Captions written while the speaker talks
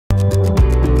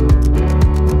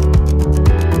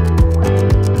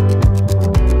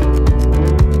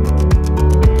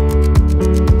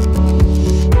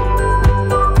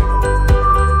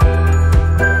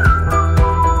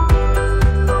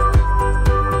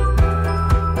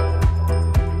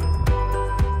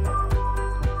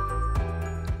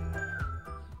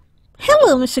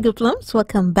Hello my sugar plums,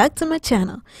 welcome back to my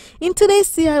channel. In today's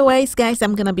DIYs guys,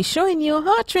 I'm gonna be showing you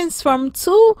how I transform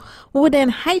two wooden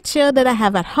high chair that I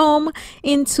have at home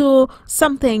into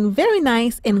something very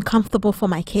nice and comfortable for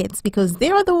my kids, because they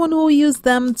are the one who use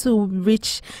them to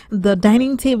reach the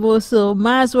dining table, so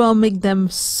might as well make them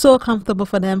so comfortable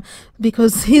for them,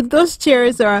 because those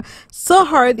chairs are so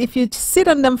hard. If you sit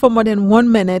on them for more than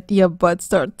 1 minute, your butt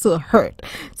starts to hurt.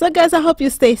 So guys, I hope you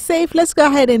stay safe. Let's go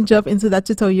ahead and jump into that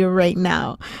tutorial right now.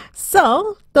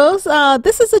 So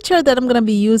this is a chair that I'm going to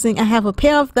be using. I have a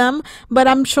pair of them, but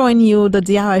I'm showing you the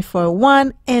DIY for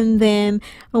one. And then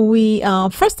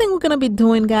first thing we're going to be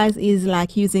doing guys is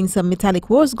like using some metallic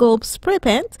rose gold spray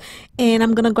paint, and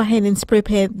I'm going to go ahead and spray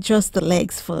paint just the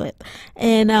legs for it.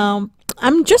 And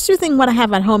I'm just using what I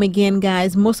have at home again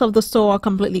guys. Most of the store are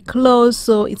completely closed,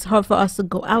 so it's hard for us to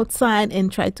go outside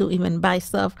and try to even buy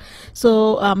stuff,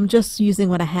 so I'm just using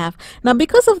what I have. Now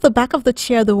because of the back of the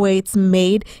chair, the way it's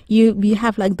made, you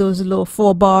have like those little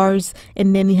 4 bars,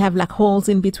 and then you have like holes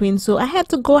in between, so I had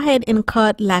to go ahead and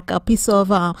cut like a piece of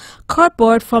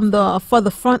cardboard for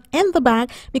the front and the back,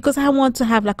 because I want to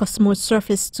have like a smooth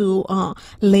surface to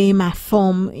lay my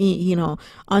foam, you know,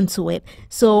 onto it.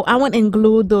 So I went and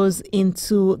glued those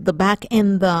into the back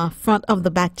and the front of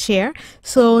the back chair.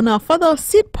 So now for the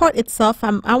seat part itself,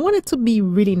 I want it to be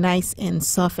really nice and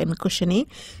soft and cushiony,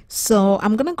 so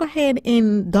I'm gonna go ahead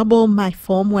and double my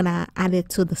foam when I add it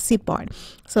to the seat part.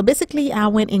 So basically I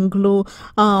went and glue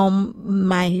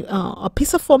a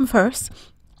piece of foam first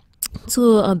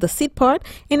to the seat part,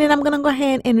 and then I'm gonna go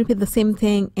ahead and repeat the same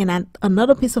thing and add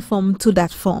another piece of foam to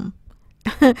that foam.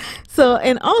 So,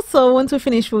 and also once we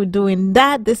finish with doing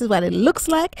that, this is what it looks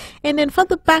like. And then for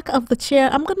the back of the chair,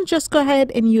 I'm gonna just go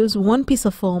ahead and use one piece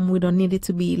of foam. We don't need it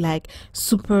to be like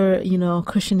super, you know,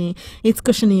 cushiony. It's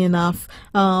cushiony enough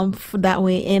for that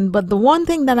way. And but the one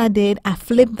thing that I did, I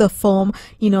flipped the foam,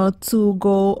 you know, to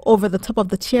go over the top of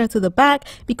the chair to the back,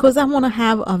 because I want to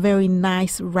have a very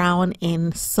nice round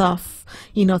and soft,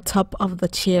 you know, top of the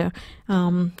chair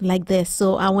like this.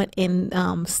 So I went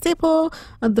and staple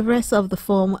the rest of the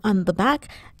foam on the back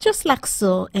just like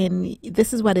so, and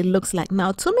this is what it looks like.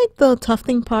 Now to make the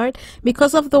tufting part,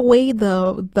 because of the way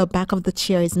the back of the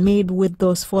chair is made with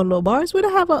those 4 low bars, we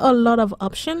don't have a lot of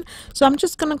option, so I'm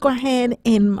just gonna go ahead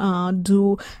and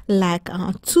do like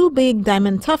 2 big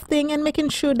diamond tufting, and making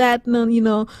sure that you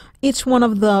know, each one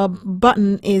of the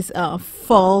button is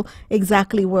fall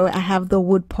exactly where I have the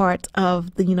wood part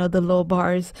of the, you know, the low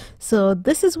bars. So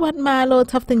this is what my low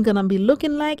tufting gonna be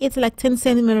looking like. It's like 10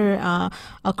 centimeter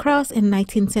across and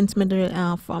 19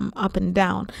 centimeter from up and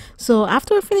down. So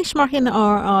after we finish marking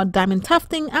our diamond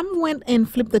tufting, I went and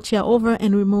flipped the chair over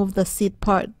and removed the seat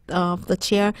part of the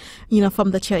chair, you know,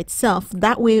 from the chair itself.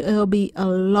 That way it'll be a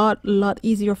lot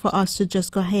easier for us to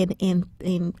just go ahead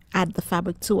and add the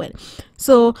fabric to it.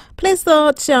 So place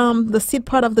the seat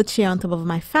part of the chair on top of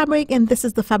my fabric, and this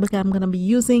is the fabric that I'm going to be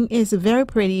using. It's very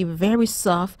pretty, very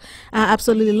soft. I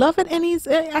absolutely love it, and it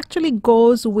actually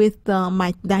goes with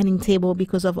my dining table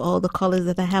because of all the colors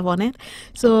that I have on it.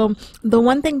 So the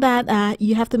one thing that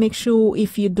you have to make sure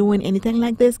if you're doing anything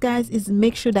like this guys, is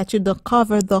make sure that you don't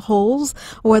cover the holes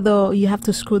where you have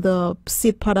to screw the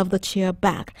seat part of the chair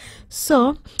back.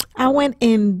 So I went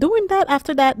in doing that.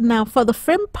 After that, now for the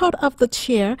frame part of the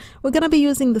chair, we're gonna be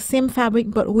using the same fabric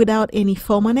but without any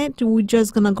foam on it. We're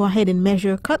just gonna go ahead and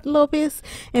measure cut low piece,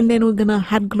 and then we're gonna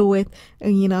hot glue it,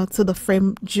 you know, to the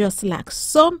frame just like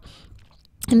so.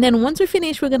 And then once we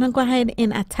finish, we're gonna go ahead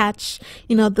and attach,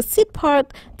 you know, the seat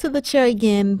part to the chair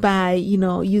again by, you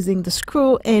know, using the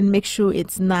screw, and make sure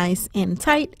it's nice and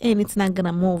tight and it's not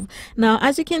gonna move. Now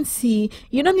as you can see,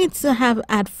 you don't need to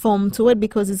add foam to it,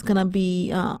 because it's gonna be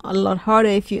a lot harder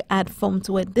if you add foam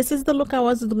to it. This is the look I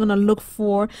was gonna look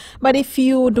for, but if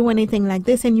you do anything like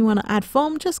this and you want to add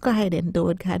foam, just go ahead and do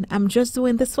it guys. I'm just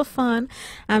doing this for fun.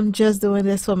 I'm just doing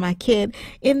this for my kid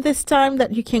in this time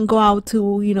that you can go out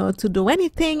to, you know, to do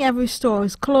anything. Every store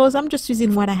is closed. I'm just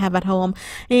using what I have at home.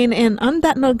 And on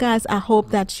that note guys, I hope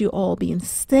that you all being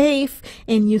safe,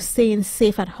 and you staying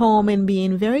safe at home, and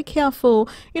being very careful,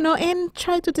 you know, and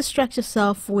try to distract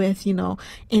yourself with, you know,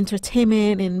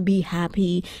 entertainment, and be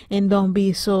happy, and don't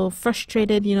be so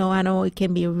frustrated. You know, I know it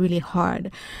can be really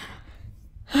hard.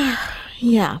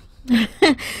 Yeah.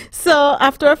 So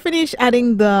after I finish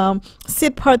adding the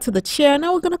seat part to the chair,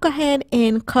 now we're gonna go ahead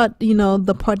and cut, you know,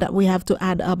 the part that we have to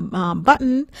add a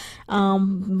button.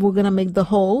 We're gonna make the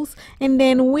holes, and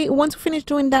then once we finish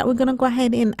doing that, we're gonna go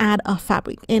ahead and add a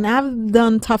fabric. And I've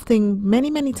done tufting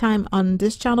many times on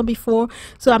this channel before,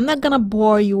 so I'm not gonna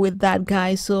bore you with that,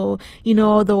 guys. So you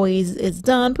know the ways it's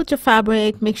done. Put your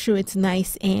fabric, make sure it's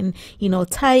nice and, you know,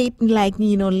 tight, like,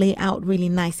 you know, lay out really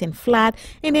nice and flat,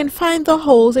 and then find the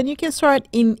holes. And you can start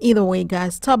in either way,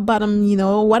 guys, top, bottom, you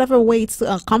know, whatever way it's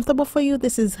comfortable for you.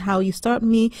 This is how you start.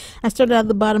 I started at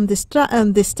the bottom this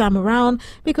time around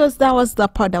because that was the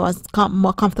part that was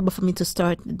more comfortable for me to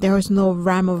start. There is no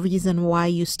rhyme or reason why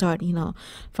you start, you know,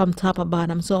 from top or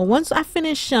bottom. So once I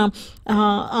finish stapling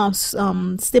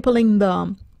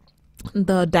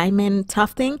the diamond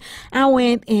tufting, I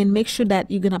went and make sure that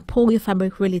you're gonna pull your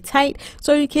fabric really tight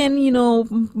so you can, you know,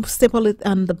 staple it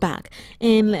on the back.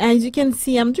 And as you can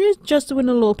see, I'm just doing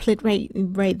a little plate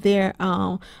right there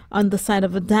on the side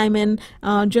of a diamond,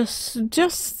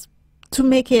 just to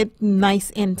make it nice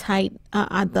and tight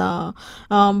at the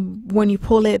when you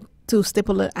pull it to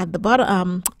staple it at the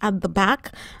bottom, at the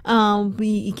back.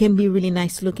 It can be really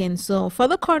nice looking. So for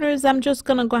the corners, I'm just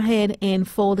gonna go ahead and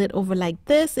fold it over like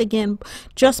this. Again,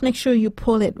 just make sure you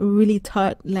pull it really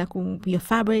tight, like your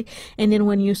fabric, and then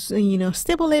when you know,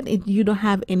 staple it, you don't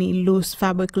have any loose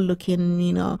fabric looking,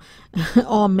 you know,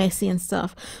 all messy and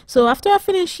stuff. So after I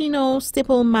finish, you know,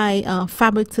 staple my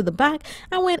fabric to the back,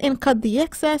 I went and cut the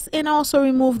excess, and also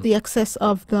removed the excess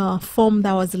of the foam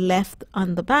that was left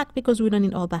on the back because we don't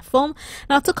need all that foam.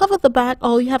 Now to cover the back,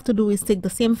 all you have to do is take the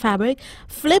same fabric,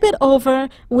 flip it over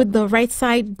with the right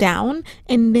side down,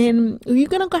 and then you're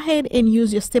gonna go ahead and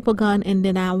use your staple gun. And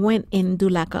then I went and do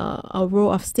like a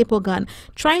row of staple gun,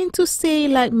 trying to stay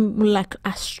like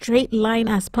a straight line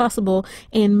as possible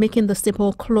and making the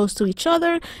staple close to each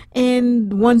other.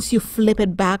 And once you flip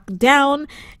it back down,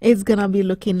 it's gonna be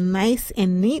looking nice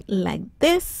and neat like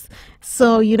this,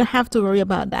 so you don't have to worry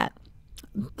about that.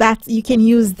 That you can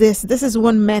use this is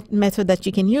one method that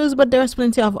you can use, but there's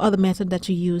plenty of other methods that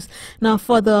you use. Now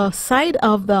for the side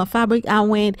of the fabric, I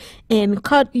went and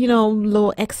cut, you know, low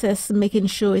excess, making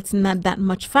sure it's not that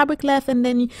much fabric left, and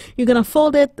then you're gonna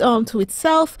fold it to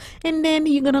itself, and then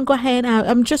you're gonna go ahead.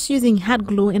 I'm just using hot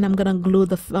glue, and I'm gonna glue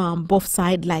the both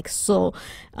side like so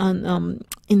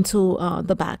into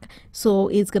the back, so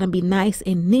it's gonna be nice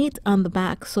and neat on the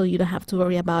back, so you don't have to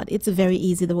worry about it. It's very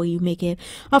easy the way you make it.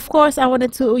 Of course, I wanted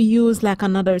to use like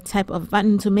another type of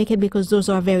button to make it because those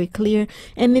are very clear,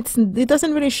 and it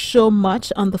doesn't really show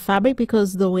much on the fabric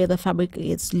because the way the fabric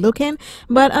is looking.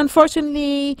 But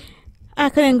unfortunately, I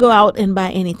couldn't go out and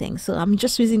buy anything, so I'm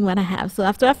just using what I have. So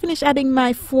after I finish adding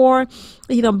my 4,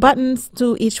 you know, buttons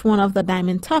to each one of the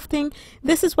diamond tufting,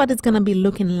 this is what it's gonna be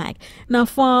looking like. Now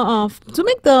for to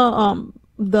make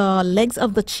the legs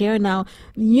of the chair, now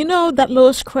you know that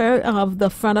little square of the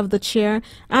front of the chair,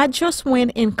 I just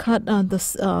went and cut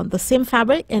the same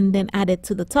fabric and then added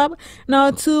to the top.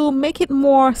 Now to make it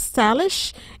more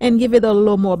stylish and give it a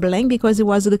little more bling, because it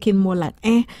was looking more like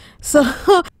so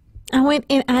I went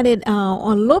and added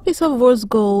a little piece of rose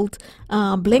gold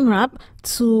bling wrap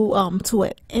to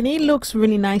it, and it looks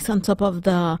really nice on top of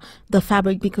the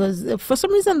fabric, because for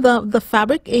some reason the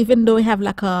fabric, even though it have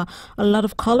like a lot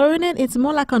of color in it, it's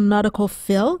more like a nautical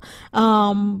feel,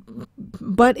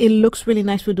 but it looks really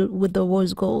nice with the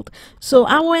rose gold. So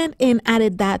I went and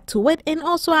added that to it, and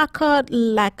also I cut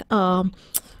like 9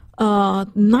 I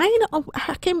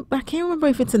can't remember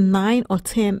if it's a 9 or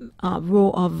 10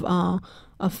 row of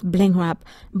bling wrap,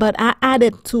 but I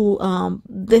added to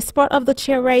this part of the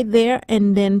chair right there,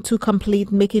 and then to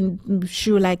complete, making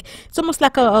sure like it's almost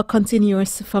like a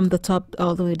continuous from the top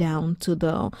all the way down to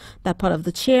that part of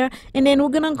the chair. And then we're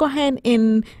gonna go ahead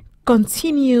and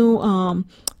continue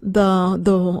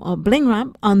the bling wrap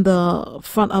on the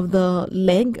front of the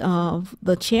leg of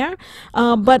the chair,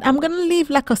 but I'm gonna leave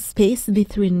like a space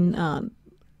between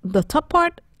the top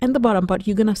part and the bottom part.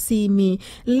 You're gonna see me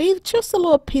leave just a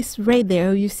little piece right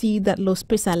there. You see that little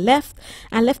space I left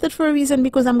it for a reason,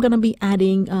 because I'm gonna be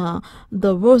adding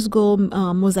the rose gold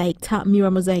mosaic tile,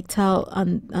 mirror mosaic tile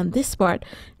on this part,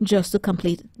 just to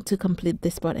complete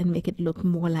this part and make it look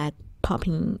more like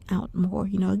popping out more,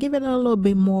 you know, give it a little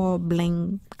bit more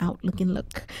bling out looking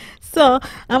look. So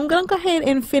I'm gonna go ahead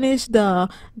and finish the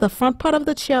front part of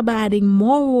the chair by adding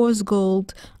more rose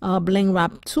gold bling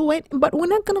wrap to it, but we're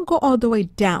not gonna go all the way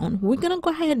down. We're gonna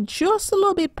go ahead just a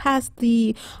little bit past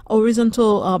the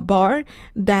horizontal bar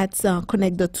that's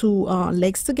connect the two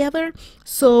legs together.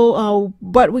 So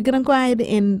but we're gonna go ahead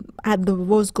and add the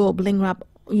rose gold bling wrap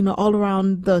all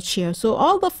around the chair. So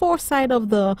all the four side of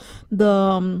the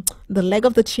leg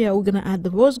of the chair, we're gonna add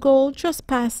the rose gold just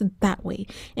past that way.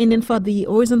 And then for the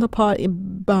horizontal part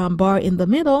bar in the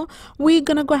middle, we're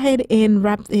gonna go ahead and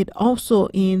wrap it also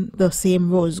in the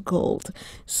same rose gold.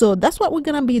 So that's what we're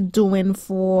gonna be doing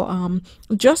for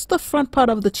just the front part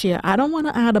of the chair. I don't want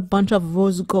to add a bunch of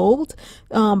rose gold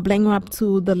bling wrap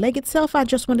to the leg itself. I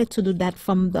just wanted to do that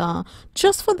from the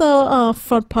just for the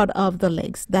front part of the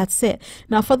legs. That's it.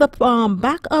 Now for the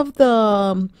back of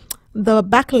the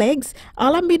back legs,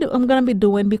 all I'm gonna be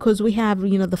doing, because we have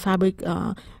the fabric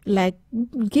like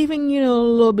giving a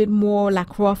little bit more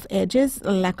like rough edges,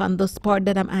 like on this part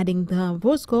that I'm adding the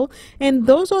rose gold, and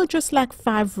those are just like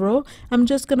 5 row. I'm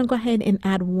just gonna go ahead and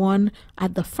add one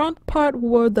at the front part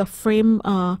where the frame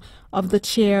of the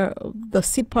chair, the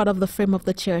seat part of the frame of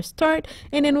the chair start,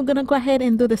 and then we're gonna go ahead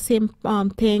and do the same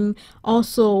thing,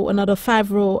 also another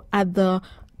 5 row at the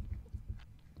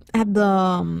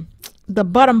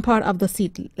bottom part of the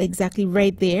seat, exactly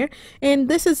right there. And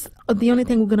this is the only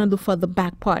thing we're gonna do for the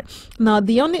back part. Now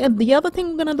the other thing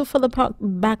we're gonna do for the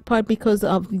back part, because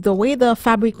of the way the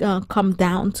fabric come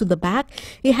down to the back,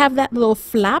 you have that little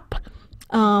flap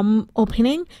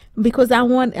opening, because I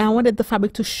wanted the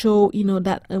fabric to show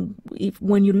that if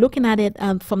when you're looking at it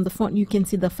from the front, you can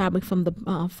see the fabric from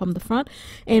the front,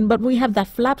 but we have that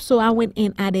flap. So I went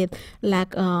and added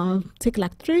like take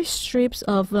like 3 strips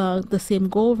of the same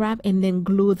gold wrap and then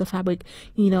glue the fabric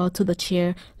to the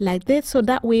chair like this, so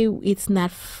that way it's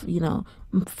not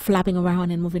flapping around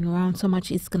and moving around so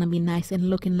much. It's gonna be nice and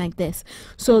looking like this.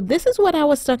 So this is what I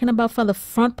was talking about for the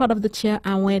front part of the chair.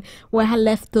 I went where I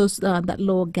left those that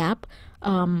little gap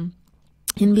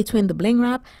in between the bling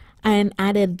wrap, and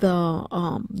added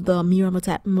the mirror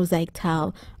mosaic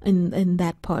tile in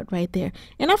that part right there.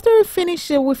 And after we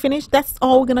finish, that's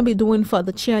all we're gonna be doing for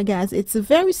the chair, guys. It's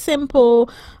very simple,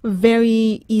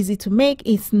 very easy to make.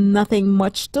 It's nothing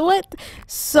much to it,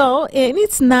 so, and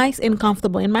it's nice and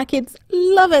comfortable, and my kids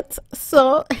love it,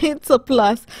 so it's a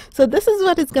plus. So this is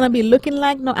what it's gonna be looking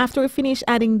like. Now after we finish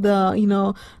adding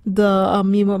the the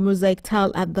mirror mosaic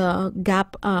tile at the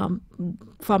gap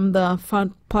from the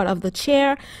front part of the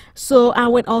chair, so I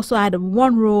went also add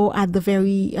 1 row at the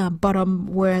very bottom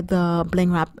where the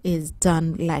bling wrap is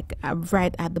done, like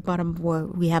right at the bottom where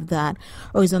we have that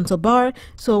horizontal bar.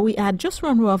 So we add just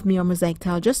 1 row of mirror mosaic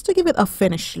tile just to give it a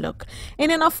finished look.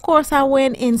 And then of course I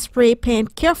went in spray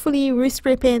paint, carefully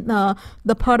respray paint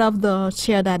the part of the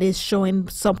chair that is showing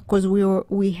some, because we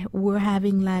were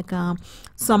having like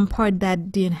some part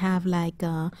that didn't have like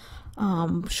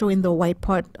showing the white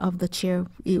part of the chair.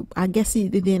 I guess I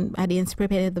didn't spray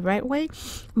paint it the right way,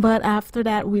 but after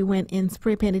that we went and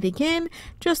spray painted again,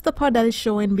 just the part that is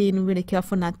showing, being really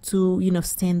careful not to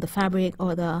stain the fabric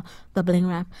or the bling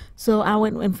wrap. So I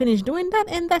went and finished doing that,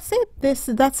 and that's it.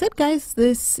 That's it, guys.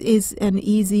 This is an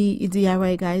easy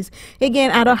DIY, guys.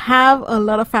 Again, I don't have a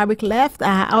lot of fabric left.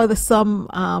 I ordered some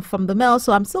from the mail,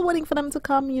 so I'm still waiting for them to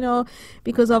come,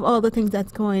 because of all the things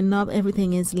that's going up.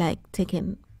 Everything is like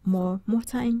taking more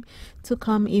time to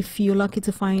come, if you're lucky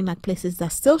to find like places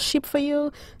that still ship for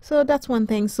you. So that's one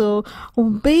thing. So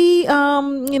be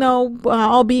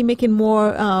I'll be making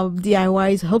more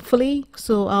DIYs hopefully,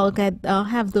 so I'll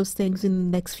have those things in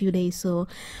the next few days. So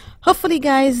hopefully,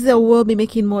 guys, we'll be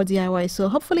making more DIY. So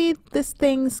hopefully this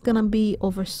thing's gonna be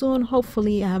over soon.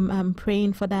 Hopefully, I'm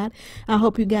praying for that. I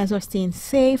hope you guys are staying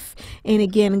safe. And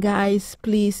again, guys,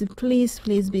 please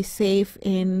be safe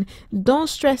and don't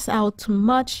stress out too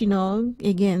much.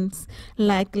 Again,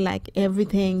 like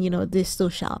everything, this too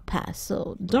shall pass.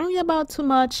 So don't worry about too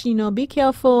much. Be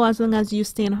careful. As long as you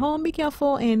stay at home, be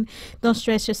careful and don't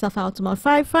stress yourself out too much.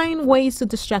 Find ways to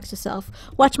distract yourself.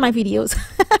 Watch my videos.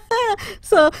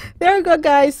 So there we go,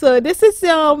 guys. So this is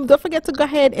don't forget to go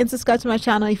ahead and subscribe to my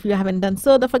channel if you haven't done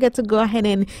so. Don't forget to go ahead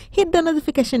and hit the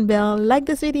notification bell, like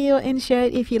this video and share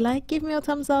it if you like. Give me a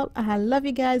thumbs up. I love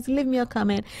you guys. Leave me a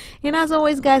comment, and as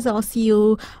always, guys, I'll see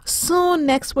you soon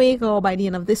next week, or by the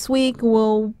end of this week.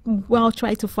 We'll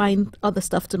try to find other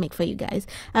stuff to make for you guys.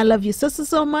 I love you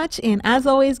so much, and as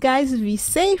always, guys, be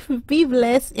safe, be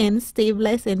blessed, and stay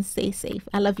blessed and stay safe.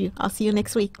 I love you. I'll see you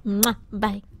next week. Mwah.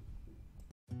 Bye.